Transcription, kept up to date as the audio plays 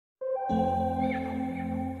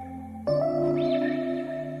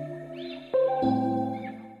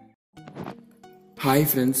Hi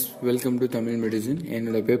friends, welcome to Tamil Medicine.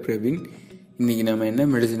 என்னோட பேர் பிரவீன். இன்னைக்கு நம்ம என்ன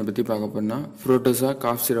மெடிசனை பற்றி பார்க்க போறோம்னா protussa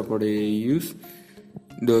காஃப் சிரப்போட யூஸ்,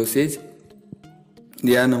 டோசேஜ்,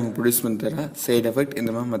 யார் நம்ம ப்ரொடியூஸ் பண்ணி தர, சைட் எஃபெக்ட்,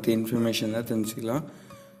 இந்த மாதிரி மற்ற இன்ஃபர்மேஷன்லாம் தெரிஞ்சுக்கலாம்.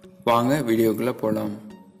 வாங்க வீடியோக்குள்ளே போகலாம்.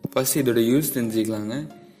 ஃபர்ஸ்ட் இதோட யூஸ் தெரிஞ்சுக்கலாங்க.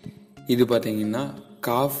 இது பார்த்தீங்கன்னா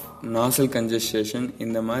காஃப், நாசல் கன்ஜஸ்டேஷன்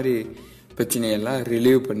இந்த மாதிரி பிரச்சனையெல்லாம்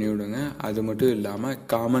ரிலீவ் பண்ணி விடுங்க. அது மட்டும் இல்லாமல்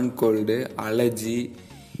காமன் கோல்டு, அலர்ஜி,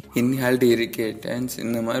 இன்ஹால்ட் இரிட்டேட்டன்ஸ்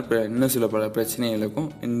இந்த மாதிரி இன்னும் சில பல பிரச்சனைகளுக்கும்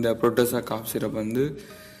இந்த protussa காஃப் சிரப்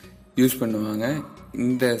யூஸ் பண்ணுவாங்க.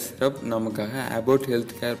 இந்த சிரப் நமக்காக about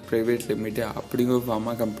health care private limited அப்படிங்கிற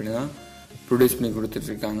ஃபார்மா கம்பெனி தான் ப்ரொடியூஸ் பண்ணி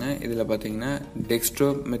கொடுத்துட்ருக்காங்க. இதில் பார்த்தீங்கன்னா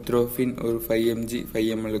டெக்ஸ்ட்ரோமெத்ரோஃபின் ஒரு 5 mg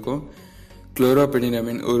 5 mlக்கும்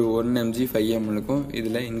குளோரோபெனிடமின் ஒரு 1 mg 5 mlக்கும்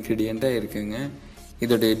இதில் இன்க்ரீடியண்ட்டாக இருக்குங்க.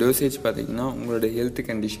 இதோடைய டோசேஜ் பார்த்தீங்கன்னா உங்களோட ஹெல்த்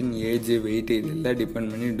கண்டிஷன், ஏஜ், வெயிட் இதெல்லாம்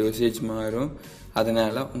டிபெண்ட் பண்ணி டோசேஜ் மாறும்.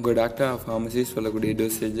 அதனால் உங்கள் டாக்டர் ஆஃப் ஃபார்மசி சொல்லக்கூடிய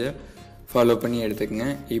டோசேஜை ஃபாலோ பண்ணி எடுத்துக்கங்க.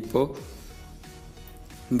 இப்போது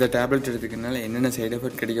இந்த டேப்லெட் எடுத்துக்கிறதுனால என்னென்ன சைடு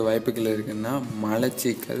எஃபெக்ட் கிடைக்க வாய்ப்புகள் இருக்குன்னா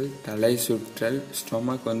மலச்சிக்கல், தலை சுற்றல்,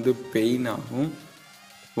 ஸ்டொமக் பெயின் ஆகும்,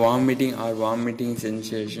 வாமிட்டிங்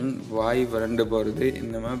சென்சேஷன், வாய் வறண்டு போகிறது,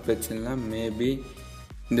 இந்த மாதிரி பிரச்சனைலாம் மேபி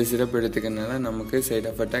இந்த சிரப் எடுத்துக்கிறதுனால நமக்கு சைடு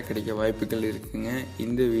எஃபெக்டாக கிடைக்க வாய்ப்புகள் இருக்குங்க.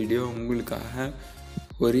 இந்த வீடியோ உங்களுக்காக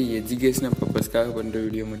ஒரு எஜுகேஷனல் பர்பஸ்க்காக பண்ணுற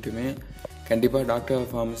வீடியோ மட்டுமே. கண்டிப்பாக டாக்டர்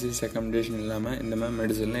ஆஃப் ஃபார்மசிஸ்ட் ரெக்கமெண்டேஷன் இல்லாமல் இந்த மாதிரி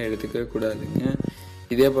மெடிசன்லாம் எடுத்துக்க கூடாதுங்க.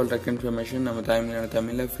 இதே போல் டக் இன்ஃபர்மேஷன் நம்ம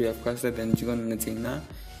தமிழில் ஃப்ரீ ஆஃப் காஸ்ட்டில் தெரிஞ்சுக்கணும்னு நினச்சிங்கன்னா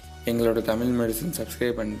எங்களோட தமிழ் மெடிசன்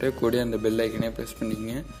சப்ஸ்கிரைப் பண்ணிட்டு கூட அந்த பெல் ஐக்கனே ப்ரெஸ்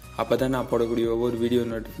பண்ணிங்க. அப்போ தான் நான் போடக்கூடிய ஒவ்வொரு வீடியோ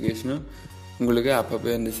நோட்டிஃபிகேஷனும் உங்களுக்கு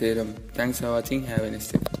அப்பப்போ சேரும். தேங்க்ஸ் ஃபார் வாட்சிங். Have a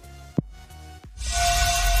nice day.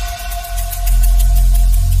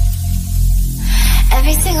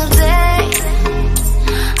 Every single day